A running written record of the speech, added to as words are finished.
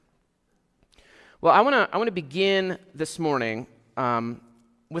Well, I want to begin this morning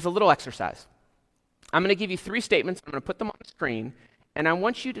with a little exercise. I'm going to give you 3 statements. I'm going to put them on the screen, and I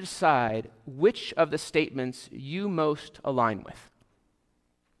want you to decide which of the statements you most align with.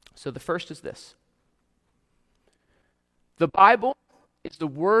 So the first is this: the Bible is the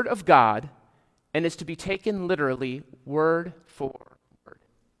Word of God and is to be taken literally, word for word.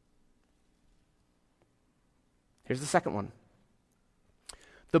 Here's the second one.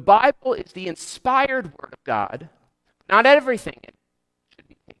 The Bible is the inspired Word of God. Not everything in it should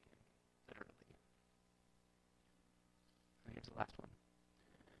be taken literally. And here's the last one.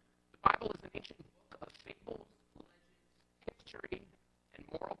 The Bible is an ancient book of fables, legends, history, and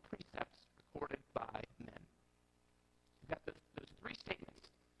moral precepts recorded by men. You've got those 3 statements.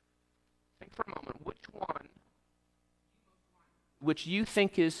 Think for a moment which you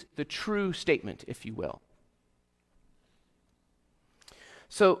think is the true statement, if you will.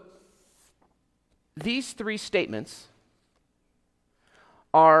 So, these 3 statements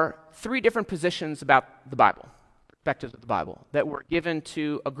are 3 different positions about the Bible, perspectives of the Bible, that were given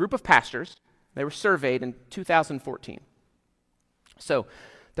to a group of pastors. They were surveyed in 2014. So,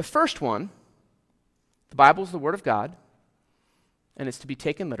 the first one, the Bible is the Word of God, and it's to be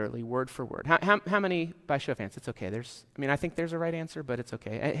taken literally, word for word. How many, by show of hands? It's okay. I think there's a right answer, but it's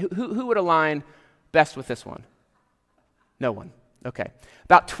okay. Who would align best with this one? No one. Okay.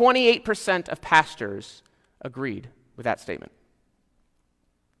 About 28% of pastors agreed with that statement.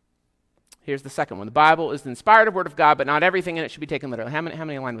 Here's the second one. The Bible is the inspired Word of God, but not everything in it should be taken literally. How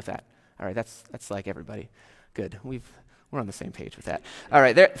many align with that? All right, that's like everybody. Good. We're on the same page with that. All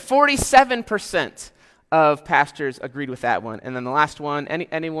right, 47% of pastors agreed with that one. And then the last one,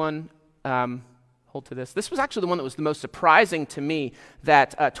 anyone hold to this? This was actually the one that was the most surprising to me,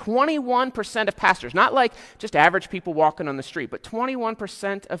 that 21% of pastors, not like just average people walking on the street, but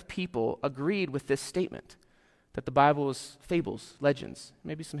 21% of people agreed with this statement, that the Bible is fables, legends,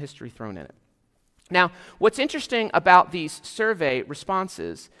 maybe some history thrown in it. Now, what's interesting about these survey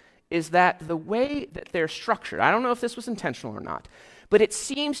responses is that the way that they're structured, I don't know if this was intentional or not, but it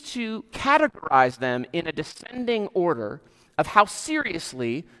seems to categorize them in a descending order of how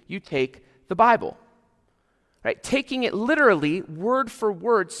seriously you take the Bible. Right? Taking it literally, word for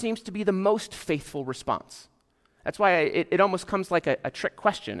word, seems to be the most faithful response. That's why it almost comes like a trick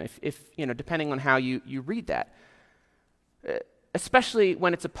question, if depending on how you read that. Especially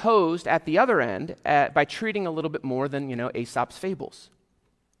when it's opposed at the other end by treating a little bit more than Aesop's fables.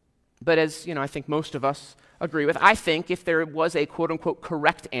 But as I think most of us agree with, I think if there was a quote-unquote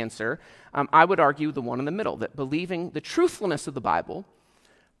correct answer, I would argue the one in the middle, that believing the truthfulness of the Bible,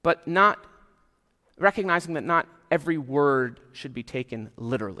 but not recognizing that not every word should be taken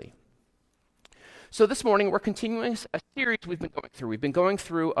literally. So this morning, we're continuing a series we've been going through. We've been going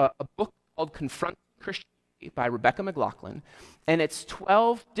through a book called Confronting Christianity by Rebecca McLaughlin, and it's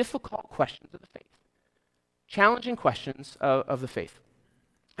 12 difficult questions of the faith, challenging questions of the faith.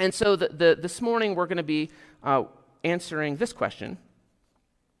 And so this morning, we're going to be answering this question: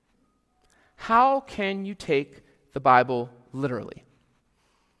 how can you take the Bible literally?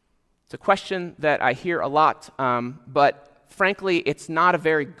 It's a question that I hear a lot, but frankly, it's not a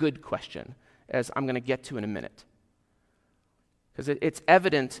very good question, as I'm going to get to in a minute. Because it's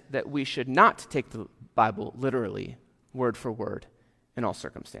evident that we should not take the Bible literally, word for word, in all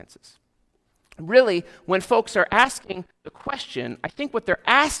circumstances. Really, when folks are asking the question, I think what they're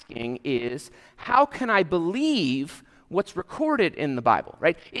asking is, how can I believe what's recorded in the Bible,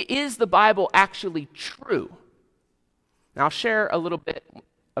 right? Is the Bible actually true? Now, I'll share a little bit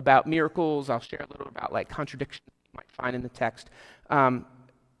about miracles. I'll share a little about contradictions you might find in the text,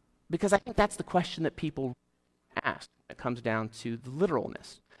 because I think that's the question that people ask when it comes down to the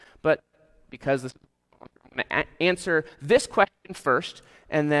literalness. But because I'm going to answer this question first,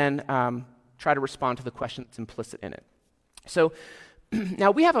 and then try to respond to the question that's implicit in it. So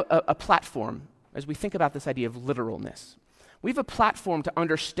now we have a platform, as we think about this idea of literalness. We have a platform to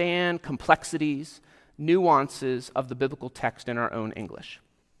understand complexities, nuances of the biblical text in our own English.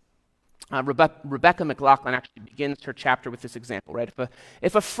 Rebecca McLaughlin actually begins her chapter with this example, right?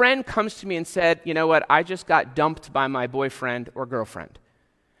 If a friend comes to me and said, you know what, I just got dumped by my boyfriend or girlfriend,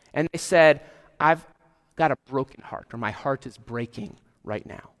 and they said, I've got a broken heart, or my heart is breaking right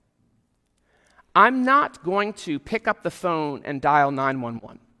now, I'm not going to pick up the phone and dial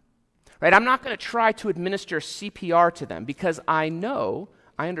 911, right? I'm not going to try to administer CPR to them, because I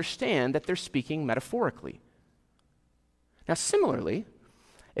understand that they're speaking metaphorically. Now, similarly,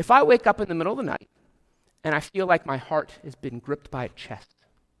 if I wake up in the middle of the night and I feel like my heart has been gripped by a chest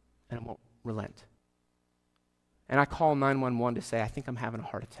and it won't relent, and I call 911 to say, I think I'm having a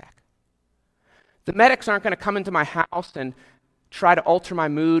heart attack, The medics aren't going to come into my house and try to alter my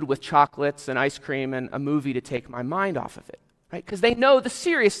mood with chocolates and ice cream and a movie to take my mind off of it, right? Because they know the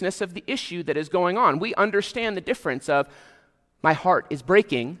seriousness of the issue that is going on. We understand the difference of my heart is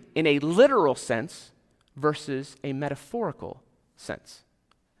breaking in a literal sense versus a metaphorical sense.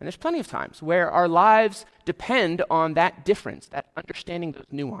 And there's plenty of times where our lives depend on that difference, that understanding those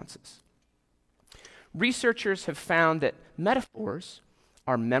nuances. Researchers have found that metaphors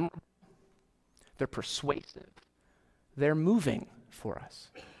are memorable, they're persuasive, they're moving for us.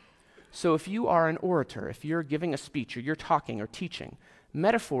 So if you are an orator, if you're giving a speech or you're talking or teaching,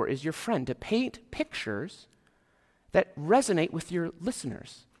 metaphor is your friend to paint pictures that resonate with your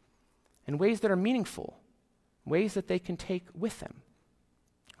listeners in ways that are meaningful, ways that they can take with them.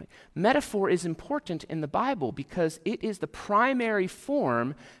 Right? Metaphor is important in the Bible because it is the primary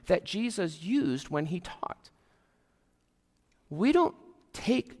form that Jesus used when he taught. We don't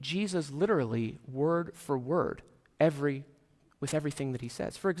take Jesus literally word for word with everything that he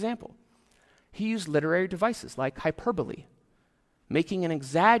says. For example, he used literary devices like hyperbole, making an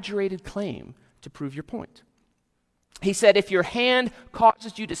exaggerated claim to prove your point. He said, if your hand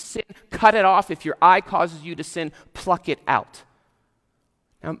causes you to sin, cut it off. If your eye causes you to sin, pluck it out.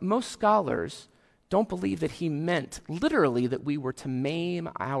 Now, most scholars don't believe that he meant literally that we were to maim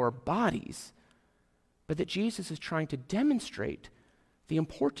our bodies, but that Jesus is trying to demonstrate the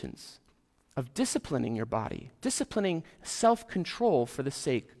importance of disciplining your body, disciplining self-control for the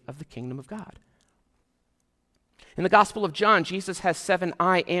sake of the kingdom of God. In the Gospel of John, Jesus has 7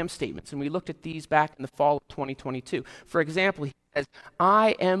 I am statements, and we looked at these back in the fall of 2022. For example, he says,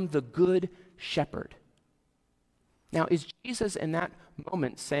 I am the good shepherd. Now, is Jesus in that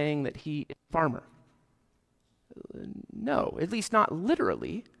moment saying that he is a farmer? No, at least not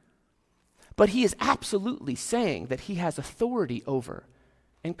literally. But he is absolutely saying that he has authority over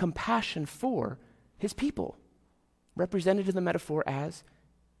and compassion for his people, represented in the metaphor as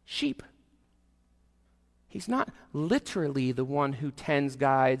sheep. He's not literally the one who tends,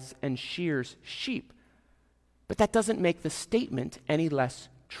 guides, and shears sheep, but that doesn't make the statement any less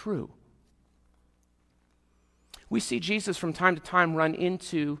true. We see Jesus from time to time run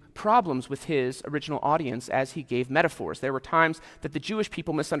into problems with his original audience as he gave metaphors. There were times that the Jewish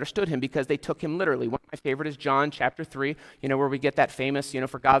people misunderstood him because they took him literally. One of my favorite is John chapter 3, where we get that famous,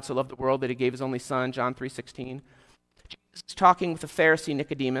 for God so loved the world that he gave his only son, John 3:16. Jesus is talking with the Pharisee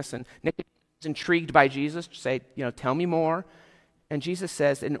Nicodemus, and Nicodemus is intrigued by Jesus to say, tell me more. And Jesus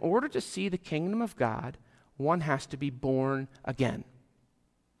says, in order to see the kingdom of God, one has to be born again.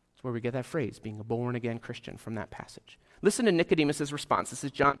 Where we get that phrase, being a born-again Christian, from that passage. Listen to Nicodemus' response. This is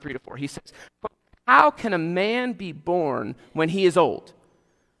John 3-4. He says, how can a man be born when he is old?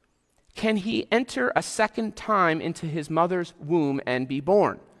 Can he enter a second time into his mother's womb and be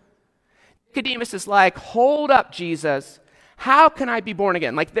born? Nicodemus is like, hold up, Jesus. How can I be born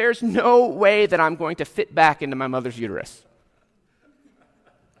again? Like, there's no way that I'm going to fit back into my mother's uterus.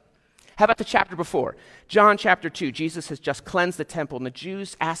 How about the chapter before? John chapter 2, Jesus has just cleansed the temple, and the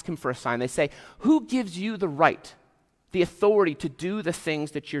Jews ask him for a sign. They say, who gives you the right, the authority to do the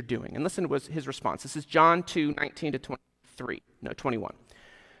things that you're doing? And listen to his response. This is John 2, 21.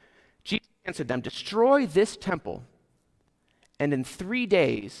 Jesus answered them, destroy this temple, and in 3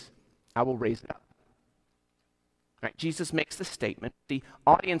 days I will raise it up. Right? Jesus makes the statement. The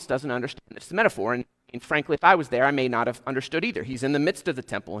audience doesn't understand this. It's a metaphor, and frankly, if I was there, I may not have understood either. He's in the midst of the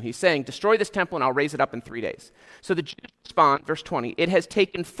temple, and he's saying, destroy this temple, and I'll raise it up in 3 days. So the Jews respond, verse 20, it has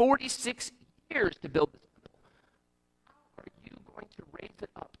taken 46 years to build this temple. How are you going to raise it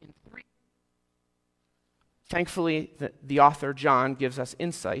up in 3 days? Thankfully, the author, John, gives us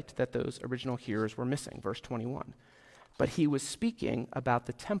insight that those original hearers were missing, verse 21. But he was speaking about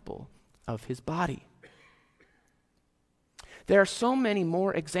the temple of his body. There are so many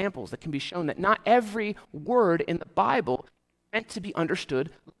more examples that can be shown that not every word in the Bible is meant to be understood.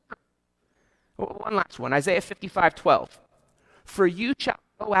 One last one, Isaiah 55:12. For you shall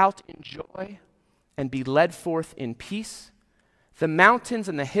go out in joy and be led forth in peace. The mountains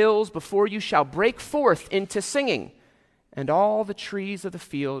and the hills before you shall break forth into singing, and all the trees of the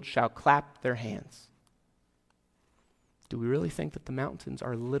field shall clap their hands. Do we really think that the mountains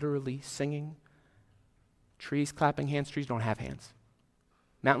are literally singing? Trees clapping hands, trees don't have hands.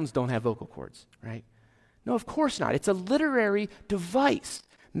 Mountains don't have vocal cords, right? No, of course not. It's a literary device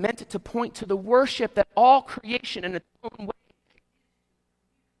meant to point to the worship that all creation in its own way.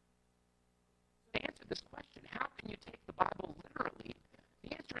 To answer this question, how can you take the Bible literally?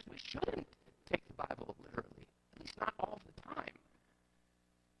 The answer is we shouldn't take the Bible literally, at least not all the time.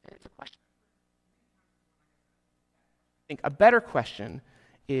 And it's a question. I think a better question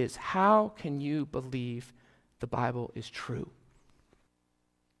is, how can you believe the Bible is true?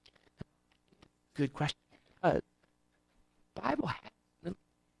 Good question. Because the Bible has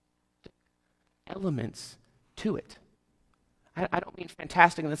elements to it. I don't mean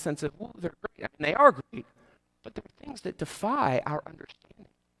fantastic in the sense of, oh, they're great. I mean, they are great. But there are things that defy our understanding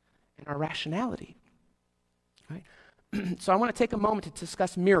and our rationality. Right? So I want to take a moment to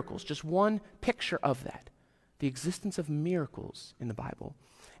discuss miracles, just one picture of that, the existence of miracles in the Bible.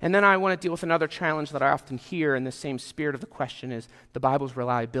 And then I want to deal with another challenge that I often hear in the same spirit of the question is the Bible's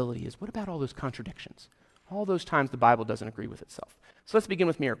reliability is, what about all those contradictions? All those times the Bible doesn't agree with itself. So let's begin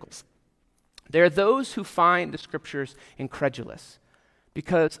with miracles. There are those who find the scriptures incredulous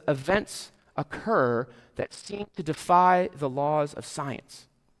because events occur that seem to defy the laws of science.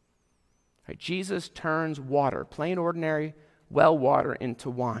 Right? Jesus turns water, plain ordinary well water, into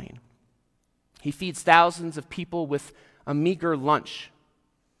wine. He feeds thousands of people with a meager lunch.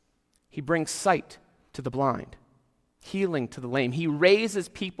 He brings sight to the blind, healing to the lame. He raises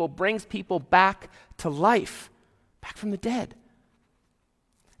people, brings people back to life, back from the dead.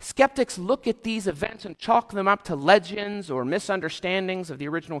 Skeptics look at these events and chalk them up to legends or misunderstandings of the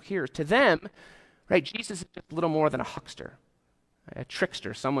original hearers. To them, right, Jesus is just a little more than a huckster, a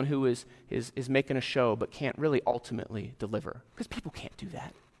trickster, someone who is making a show but can't really ultimately deliver, because people can't do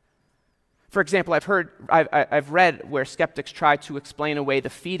that. For example, I've read where skeptics try to explain away the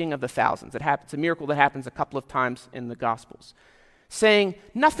feeding of the thousands. It's a miracle that happens a couple of times in the Gospels, saying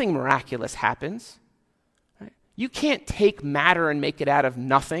nothing miraculous happens. Right? You can't take matter and make it out of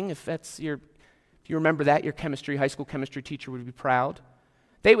nothing. If you remember that, your high school chemistry teacher would be proud.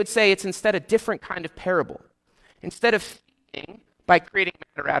 They would say it's instead a different kind of parable. Instead of feeding by creating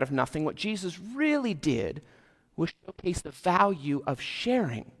matter out of nothing, what Jesus really did was showcase the value of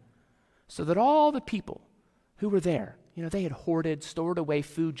sharing, so that all the people who were there, they had hoarded, stored away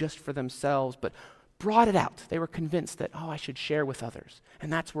food just for themselves, but brought it out. They were convinced that, I should share with others.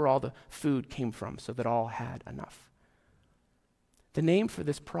 And that's where all the food came from, so that all had enough. The name for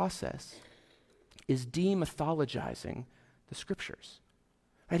this process is demythologizing the scriptures.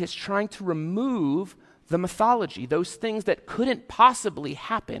 Right? It's trying to remove the mythology, those things that couldn't possibly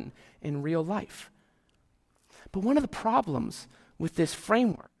happen in real life. But one of the problems with this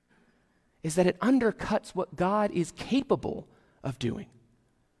framework is that it undercuts what God is capable of doing.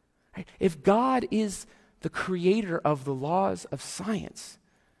 Right? If God is the creator of the laws of science,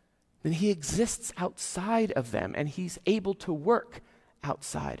 then he exists outside of them, and he's able to work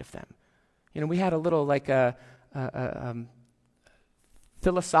outside of them. We had a little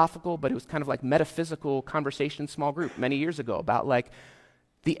philosophical, but it was kind of like metaphysical conversation small group many years ago about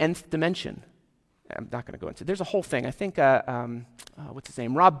the nth dimension. I'm not going to go into it. There's a whole thing. I think, what's his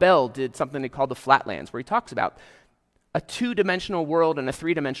name? Rob Bell did something they called the Flatlands, where he talks about a two-dimensional world and a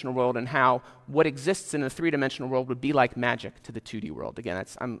three-dimensional world, and how what exists in a three-dimensional world would be like magic to the 2D world. Again,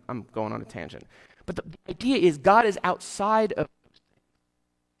 I'm going on a tangent. But the idea is God is outside of those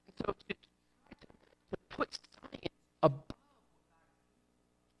things. So to put science above,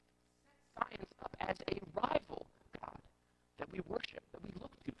 set science up as a rival God that we worship, that we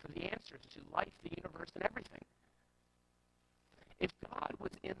look to for the answers to life, the universe, and everything. If God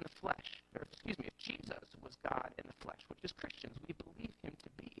was in the flesh, if Jesus was God in the flesh, which as Christians we believe him to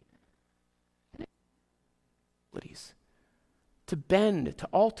be, then abilities to bend, to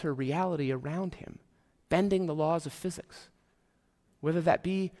alter reality around him, bending the laws of physics, whether that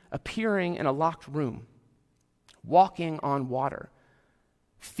be appearing in a locked room, walking on water,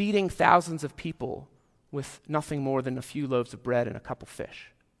 feeding thousands of people with nothing more than a few loaves of bread and a couple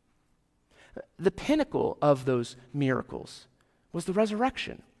fish. The pinnacle of those miracles was the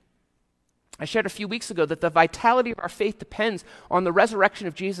resurrection. I shared a few weeks ago that the vitality of our faith depends on the resurrection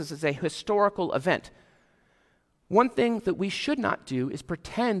of Jesus as a historical event. One thing that we should not do is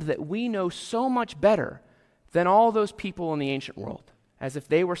pretend that we know so much better than all those people in the ancient world, as if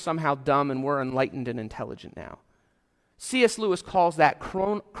they were somehow dumb and we're enlightened and intelligent now. C.S. Lewis calls that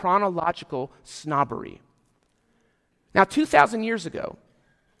chronological snobbery. Now, 2,000 years ago,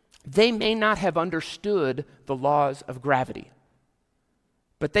 they may not have understood the laws of gravity,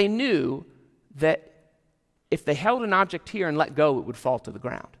 but they knew that if they held an object here and let go, it would fall to the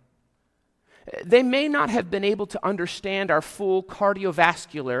ground. They may not have been able to understand our full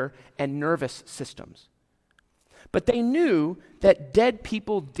cardiovascular and nervous systems, but they knew that dead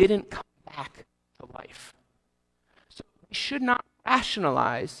people didn't come back to life. So we should not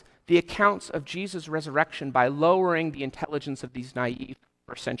rationalize the accounts of Jesus' resurrection by lowering the intelligence of these naive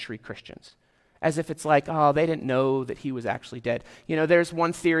first-century Christians, as if it's like, they didn't know that he was actually dead. There's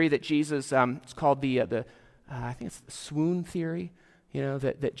one theory that Jesus, it's called I think it's the swoon theory.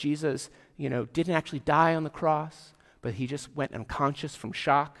 that Jesus, didn't actually die on the cross, but he just went unconscious from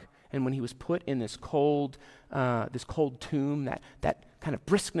shock. And when he was put in this cold tomb, that kind of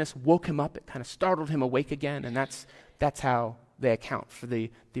briskness woke him up. It kind of startled him awake again. And that's how they account for the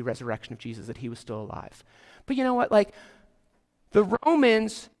resurrection of Jesus, that he was still alive. But you know what? Like, the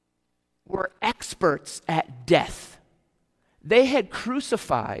Romans were experts at death. They had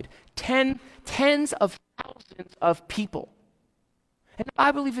crucified tens of thousands of people. And the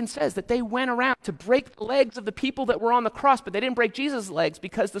Bible even says that they went around to break the legs of the people that were on the cross, but they didn't break Jesus' legs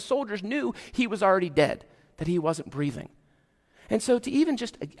because the soldiers knew he was already dead, that he wasn't breathing. And so to even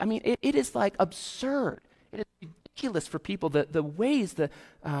it is like absurd. It is ridiculous for people, the ways, the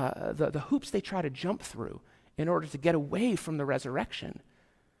hoops they try to jump through in order to get away from the resurrection.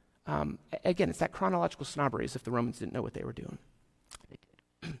 Again, it's that chronological snobbery, as if the Romans didn't know what they were doing. They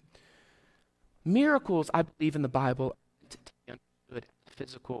did. Miracles, I believe, in the Bible to be understood as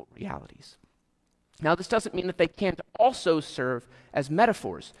physical realities. Now, this doesn't mean that they can't also serve as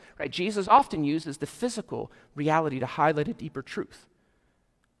metaphors, right? Jesus often uses the physical reality to highlight a deeper truth.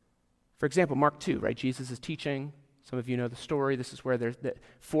 For example, Mark 2, right? Jesus is teaching. Some of you know the story. This is where the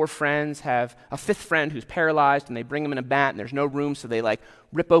 4 friends have a 5th friend who's paralyzed, and they bring him in a bat, and there's no room, so they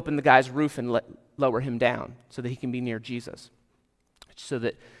rip open the guy's roof and lower him down so that he can be near Jesus. So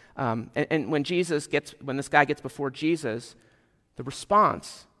that, and when this guy gets before Jesus, the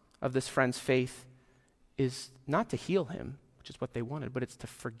response of this friend's faith is not to heal him, which is what they wanted, but it's to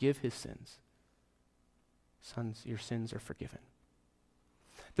forgive his sins. Sons, your sins are forgiven.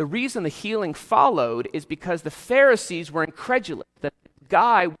 The reason the healing followed is because the Pharisees were incredulous that the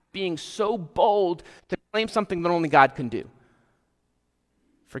guy was being so bold to claim something that only God can do,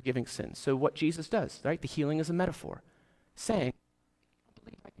 forgiving sins. So what Jesus does, right? The healing is a metaphor, saying, I don't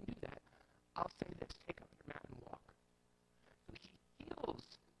believe I can do that. I'll say this, take up your mat and walk. So he heals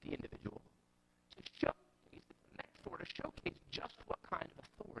the individual to showcase the metaphor, to showcase just what kind of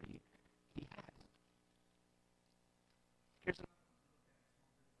authority he has. Here's another.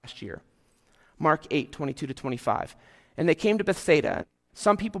 Last year, Mark 8, 22-25. And they came to Bethsaida.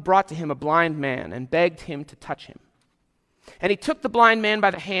 Some people brought to him a blind man and begged him to touch him. And he took the blind man by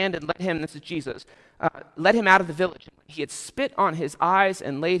the hand and led him, this is Jesus, led him out of the village. And when he had spit on his eyes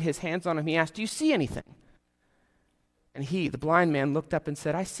and laid his hands on him, he asked, do you see anything? And he, the blind man, looked up and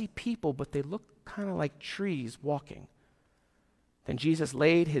said, I see people, but they look kind of like trees walking. Then Jesus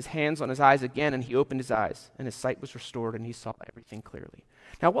laid his hands on his eyes again, and he opened his eyes, and his sight was restored, and he saw everything clearly.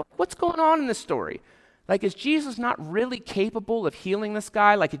 Now, what's going on in this story? Like, is Jesus not really capable of healing this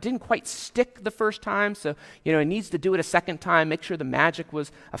guy? Like, it didn't quite stick the first time, so, he needs to do it a second time, make sure the magic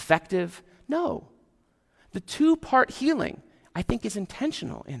was effective. No. The 2-part healing, I think, is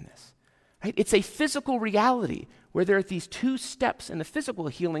intentional in this. Right? It's a physical reality where there are these 2 steps in the physical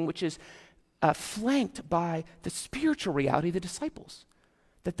healing, which is flanked by the spiritual reality of the disciples,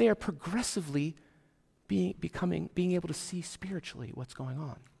 that they are progressively being able to see spiritually what's going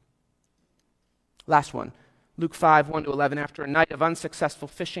on. Last one, Luke 5, 1-11. After a night of unsuccessful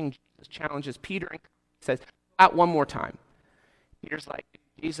fishing, Jesus challenges Peter and says, out one more time. Peter's like,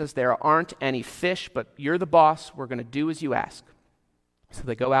 Jesus, there aren't any fish, but you're the boss. We're going to do as you ask. So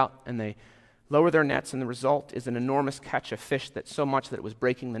they go out and they lower their nets, and the result is an enormous catch of fish that's so much that it was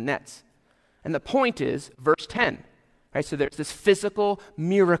breaking the nets. And the point is, verse 10, right? So there's this physical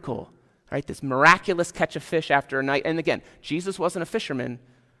miracle, right? This miraculous catch of fish after a night. And again, Jesus wasn't a fisherman.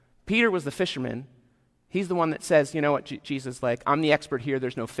 Peter was the fisherman. He's the one that says, you know what, Jesus, I'm the expert here.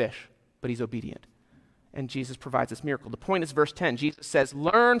 There's no fish, but he's obedient. And Jesus provides this miracle. The point is verse 10. Jesus says,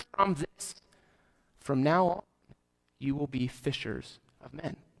 learn from this. From now on, you will be fishers of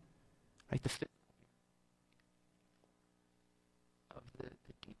men. Right? The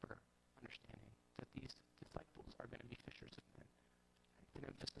deeper understanding that these disciples are going to be fishers of men. Right? An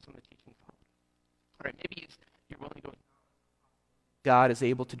emphasis on the teaching followed. All right, maybe you're willing to go. God is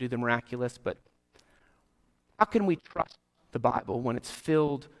able to do the miraculous, but how can we trust the Bible when it's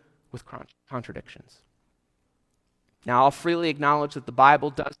filled with contradictions? Now, I'll freely acknowledge that the Bible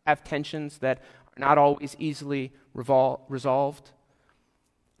does have tensions that are not always easily resolved.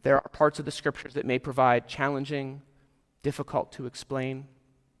 There are parts of the scriptures that may provide challenging, difficult to explain.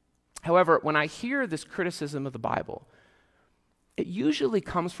 However, when I hear this criticism of the Bible, it usually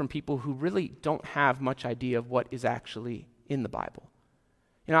comes from people who really don't have much idea of what is actually in the Bible.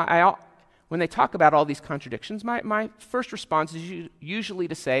 When they talk about all these contradictions, my first response is usually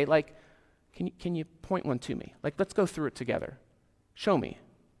to say, can you point one to me? Let's go through it together. Show me.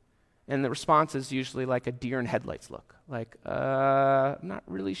 And the response is usually like a deer in headlights look, like, I'm not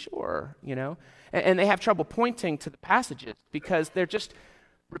really sure, you know? And they have trouble pointing to the passages because they're just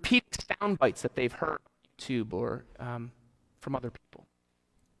repeating sound bites that they've heard on YouTube or from other people.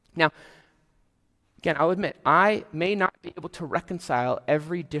 Now, again, I'll admit, I may not be able to reconcile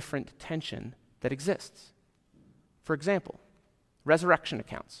every different tension that exists. For example, resurrection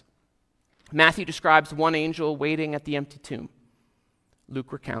accounts. Matthew describes one angel waiting at the empty tomb.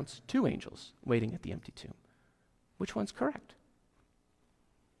 Luke recounts two angels waiting at the empty tomb. Which one's correct?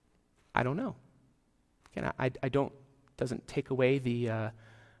 I don't know. Again, I don't, doesn't take away the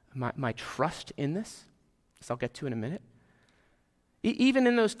my trust in this, as I'll get to in a minute. Even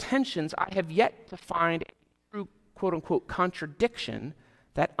in those tensions, I have yet to find a true, quote-unquote, contradiction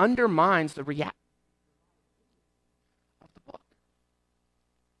that undermines the reality of the book.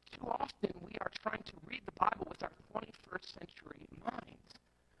 Too often, we are trying to read the Bible with our 21st century minds,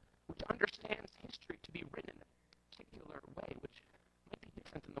 which understands history to be written in a particular way, which might be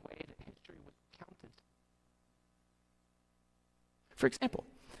different than the way that history was counted. For example,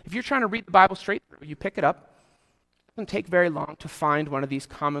 if you're trying to read the Bible straight through, you pick it up, it doesn't take very long to find one of these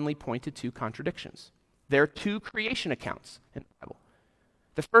commonly pointed to contradictions. There are two creation accounts in the Bible.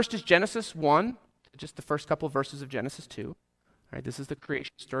 The first is Genesis 1, just the first couple of verses of Genesis 2. All right, this is the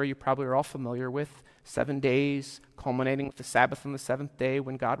creation story you probably are all familiar with. 7 days, culminating with the Sabbath on the seventh day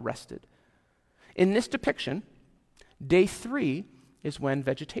when God rested. In this depiction, day 3 is when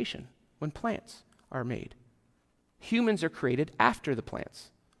vegetation, when plants are made. Humans are created after the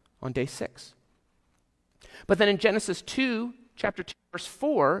plants on day 6. But then in Genesis 2, chapter 2, verse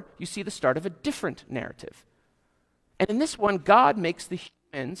 4, you see the start of a different narrative. And in this one, God makes the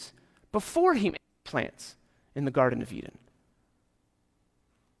humans before he makes the plants in the Garden of Eden.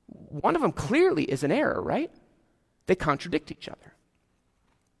 One of them clearly is an error, right? They contradict each other.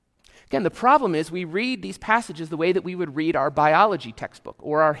 Again, the problem is we read these passages the way that we would read our biology textbook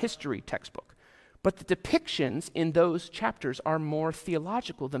or our history textbook. But the depictions in those chapters are more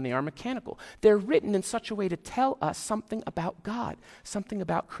theological than they are mechanical. They're written in such a way to tell us something about God, something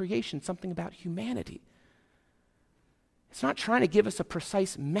about creation, something about humanity. It's not trying to give us a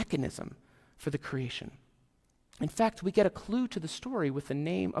precise mechanism for the creation. In fact, we get a clue to the story with the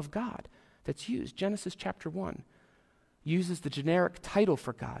name of God that's used. Genesis chapter 1 uses the generic title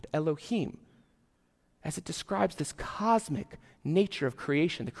for God, Elohim, as it describes this cosmic nature of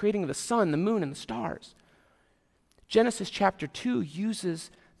creation, the creating of the sun, the moon, and the stars. Genesis chapter 2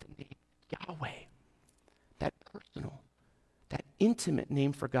 uses the name Yahweh, that personal, that intimate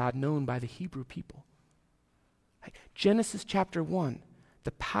name for God known by the Hebrew people. Right? Genesis chapter 1,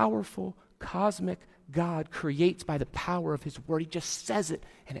 the powerful cosmic God creates by the power of his word. He just says it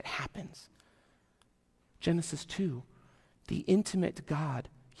and it happens. Genesis 2, the intimate God,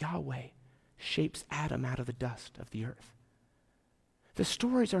 Yahweh, shapes Adam out of the dust of the earth. The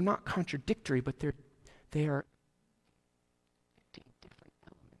stories are not contradictory, but they are different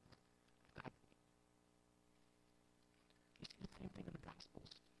elements. You see the same thing in the Gospels.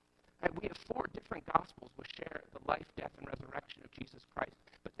 Right, we have 4 different Gospels which share the life, death, and resurrection of Jesus Christ,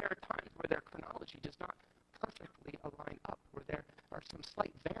 but there are times where their chronology does not perfectly align up, where there are some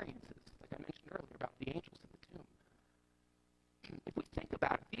slight variances, like I mentioned earlier about the angels in the tomb. If we think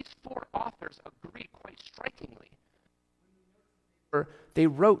about it, these 4 authors agree quite strikingly. They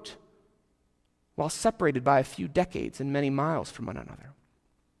wrote while separated by a few decades and many miles from one another.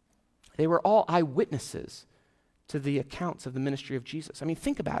 They were all eyewitnesses to the accounts of the ministry of Jesus. I mean,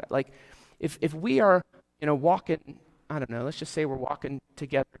 think about it. Like, if we are, walking, I don't know, let's just say we're walking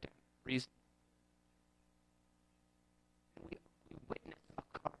together down the reason. We witness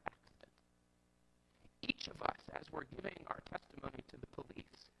a car accident. Each of us, as we're giving our testimony to the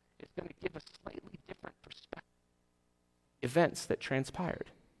police, is going to give a slightly different perspective of events that transpired.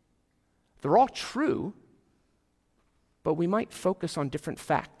 They're all true, but we might focus on different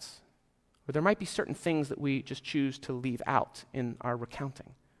facts, or there might be certain things that we just choose to leave out in our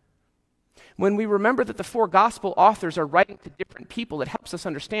recounting. When we remember that the 4 gospel authors are writing to different people, it helps us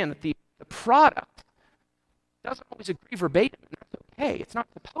understand that the product doesn't always agree verbatim, and that's okay. It's not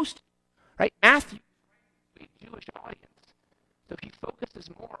supposed to, right? Matthew is a Jewish audience, so he focuses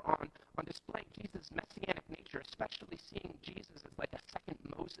more on displaying Jesus' messianic nature, especially seeing Jesus as like a second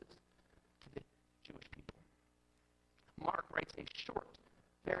Moses to the Jewish people. Mark writes a short,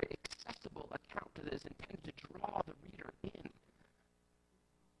 very accessible account that is intended to draw the reader in.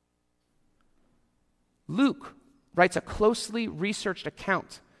 Luke writes a closely researched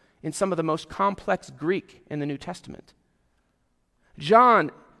account in some of the most complex Greek in the New Testament.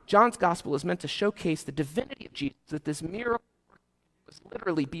 John's gospel is meant to showcase the divinity of Jesus, that this miracle was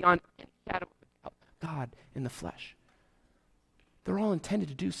literally beyond any shadow of a doubt God in the flesh. They're all intended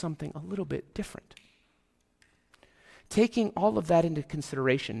to do something a little bit different. Taking all of that into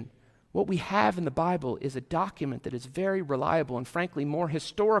consideration, what we have in the Bible is a document that is very reliable and frankly more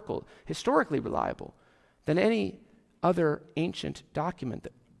historically reliable than any other ancient document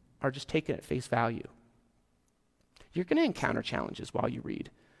that are just taken at face value. You're going to encounter challenges while you read.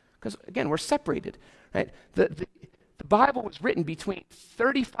 Because again, we're separated, right? The Bible was written between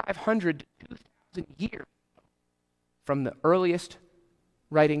 3,500 to 2,000 years from the earliest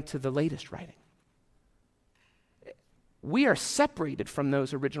writing to the latest writing. We are separated from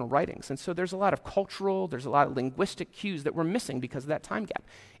those original writings. And so there's a lot of cultural, there's a lot of linguistic cues that we're missing because of that time gap.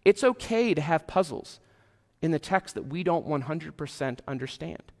 It's okay to have puzzles in the text that we don't 100%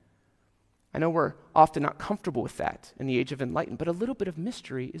 understand. I know we're often not comfortable with that in the age of enlightenment, but a little bit of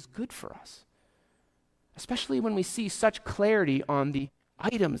mystery is good for us, especially when we see such clarity on the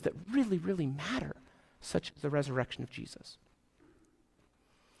items that really, really matter, such as the resurrection of Jesus.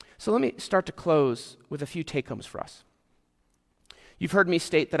 So let me start to close with a few take-homes for us. You've heard me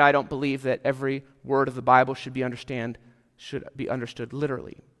state that I don't believe that every word of the Bible should be understood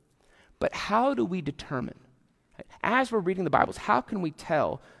literally. But how do we determine, as we're reading the Bibles, how can we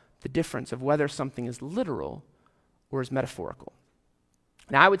tell the difference of whether something is literal or is metaphorical?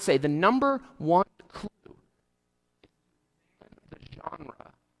 Now, I would say the number one clue is the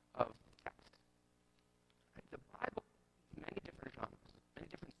genre of text. The Bible has many different genres, many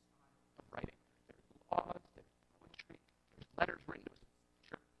different styles of writing. There's laws, there's poetry, there's letters written to a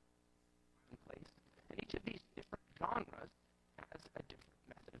church in place. And each of these different genres has a different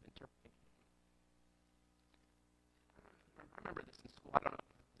method of interpretation. I remember this in school, I don't know.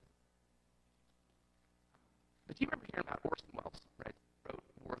 But do you remember hearing about Orson Welles, right? Wrote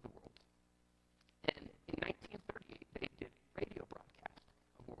War of the Worlds. And in 1938, they did a radio broadcast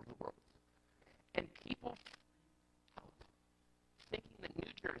of War of the Worlds. And people felt thinking that New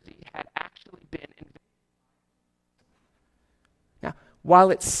Jersey had actually been invaded. Now,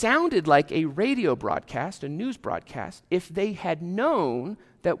 while it sounded like a radio broadcast, a news broadcast, if they had known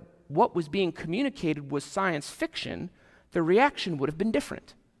that what was being communicated was science fiction, the reaction would have been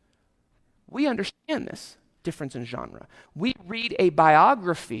different. We understand this difference in genre. We read a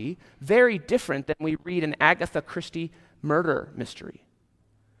biography very different than we read an Agatha Christie murder mystery.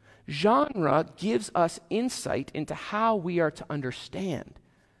 Genre gives us insight into how we are to understand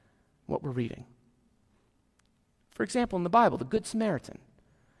what we're reading. For example, in the Bible, the Good Samaritan.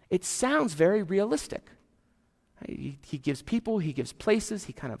 It sounds very realistic. He gives people, he gives places,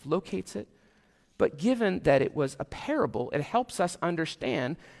 he kind of locates it. But given that it was a parable, it helps us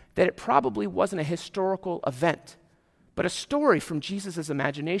understand that it probably wasn't a historical event, but a story from Jesus'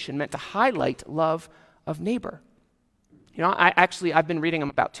 imagination meant to highlight love of neighbor. You know, I've been reading, I'm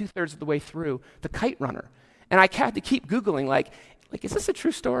about 2/3 of the way through The Kite Runner, and I had to keep Googling, like, is this a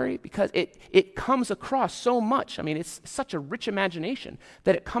true story? Because it comes across so much. I mean, it's such a rich imagination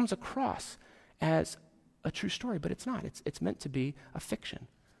that it comes across as a true story, but it's not. It's meant to be a fiction.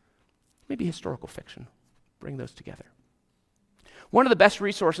 Maybe historical fiction. Bring those together. One of the best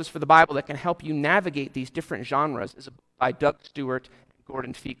resources for the Bible that can help you navigate these different genres is a book by Doug Stewart and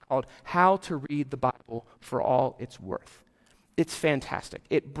Gordon Fee called How to Read the Bible for All It's Worth. It's fantastic.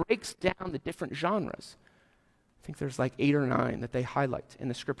 It breaks down the different genres. I think there's like 8 or 9 that they highlight in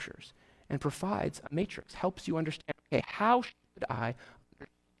the scriptures and provides a matrix, helps you understand, okay, how should I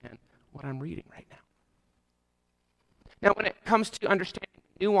understand what I'm reading right now? Now, when it comes to understanding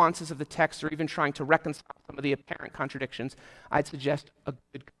nuances of the text or even trying to reconcile some of the apparent contradictions, I'd suggest a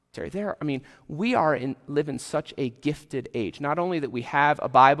good commentary. We live in such a gifted age. Not only that we have a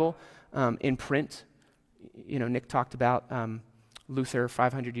Bible in print. You know, Nick talked about Luther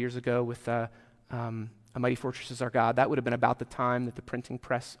 500 years ago with A Mighty Fortress Is Our God. That would have been about the time that the printing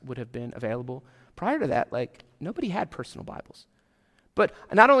press would have been available. Prior to that, nobody had personal Bibles. But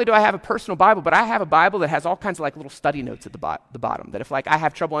not only do I have a personal Bible, but I have a Bible that has all kinds of little study notes at the bottom, that if I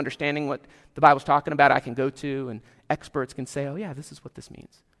have trouble understanding what the Bible's talking about, I can go to, and experts can say, oh yeah, this is what this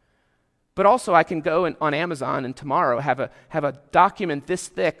means. But also I can go on Amazon and tomorrow have a document this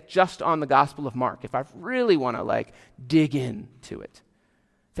thick just on the Gospel of Mark if I really want to dig into it.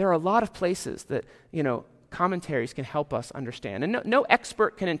 There are a lot of places that, commentaries can help us understand. And no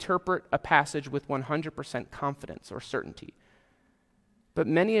expert can interpret a passage with 100% confidence or certainty. But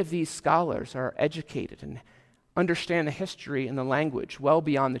many of these scholars are educated and understand the history and the language well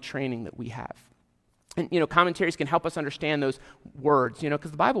beyond the training that we have. And, commentaries can help us understand those words,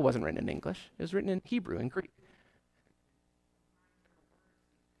 because the Bible wasn't written in English. It was written in Hebrew and Greek.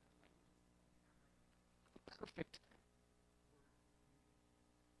 Perfect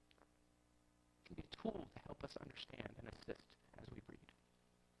understand and assist as we read.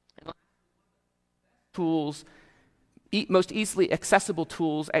 And tools, most easily accessible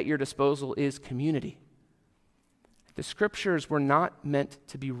tools at your disposal is community. The scriptures were not meant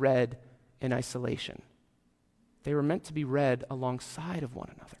to be read in isolation. They were meant to be read alongside of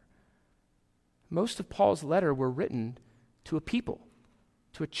one another. Most of Paul's letter were written to a people,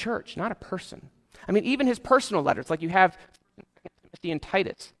 to a church, not a person. I mean, even his personal letters, like you have Timothy and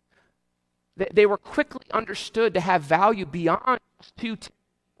Titus, they were quickly understood to have value beyond just to Timothy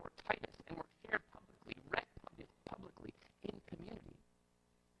or Titus, and were shared publicly, read publicly in community.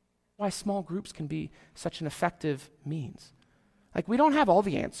 Why small groups can be such an effective means. Like, we don't have all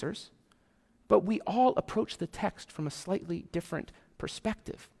the answers, but we all approach the text from a slightly different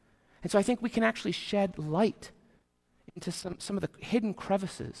perspective. And so I think we can actually shed light into some of the hidden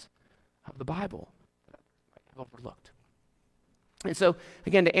crevices of the Bible that others might have overlooked. And so,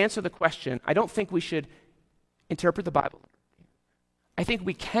 again, to answer the question, I don't think we should interpret the Bible literally. I think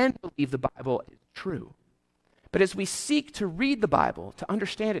we can believe the Bible is true. But as we seek to read the Bible, to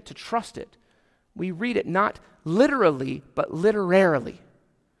understand it, to trust it, we read it not literally, but literarily.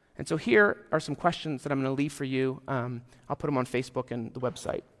 And so here are some questions that I'm going to leave for you. I'll put them on Facebook and the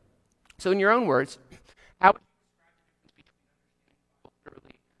website. So in your own words, how would you describe the difference between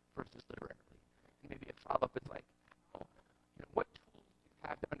literally versus literarily? And maybe a follow-up is like, what tools do you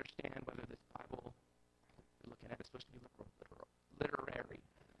have to understand whether this Bible you're looking at is supposed to be literary?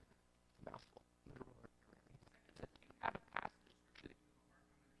 Mouthful. Literary. Do you have a passage of scripture that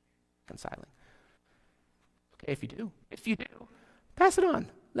you are reconciling? Okay, if you do, pass it on.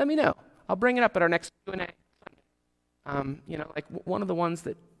 Let me know. I'll bring it up at our next Q&A Sunday. Like one of the ones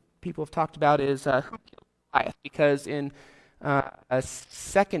that people have talked about is who killed Goliath, because in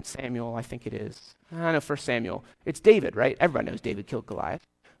 2 Samuel, I think it is. I know 1 Samuel. It's David, right? Everybody knows David killed Goliath.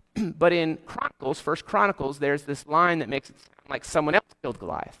 But in Chronicles, 1 Chronicles, there's this line that makes it sound like someone else killed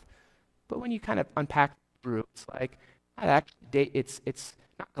Goliath. But when you kind of unpack through, it's like, actually, it's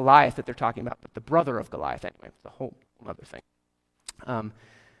not Goliath that they're talking about, but the brother of Goliath. Anyway, it's a whole other thing.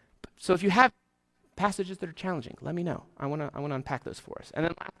 So if you have passages that are challenging, let me know. I want to unpack those for us. And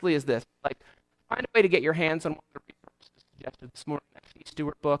then lastly is this, find a way to get your hands on one of the resources suggested this morning, that Fee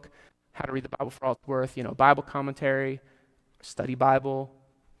Stewart book, How to Read the Bible for All It's Worth, Bible commentary, study Bible,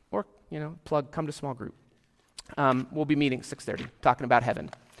 or, come to small group. We'll be meeting 6:30, talking about heaven.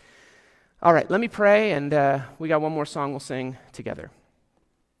 All right, let me pray, and we got one more song we'll sing together.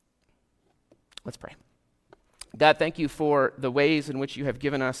 Let's pray. God, thank you for the ways in which you have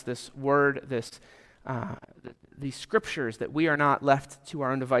given us this word, these scriptures, that we are not left to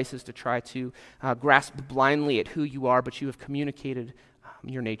our own devices to try to grasp blindly at who you are, but you have communicated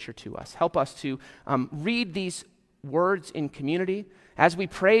your nature to us. Help us to read these words in community. As we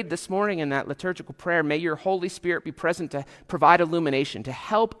prayed this morning in that liturgical prayer, may your Holy Spirit be present to provide illumination, to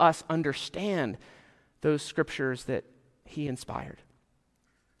help us understand those scriptures that he inspired.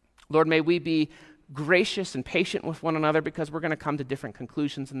 Lord, may we be gracious and patient with one another, because we're going to come to different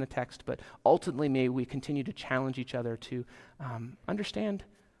conclusions in the text, but ultimately may we continue to challenge each other to understand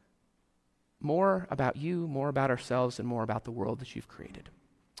more about you, more about ourselves, and more about the world that you've created.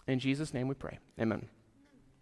 In Jesus' name we pray. Amen.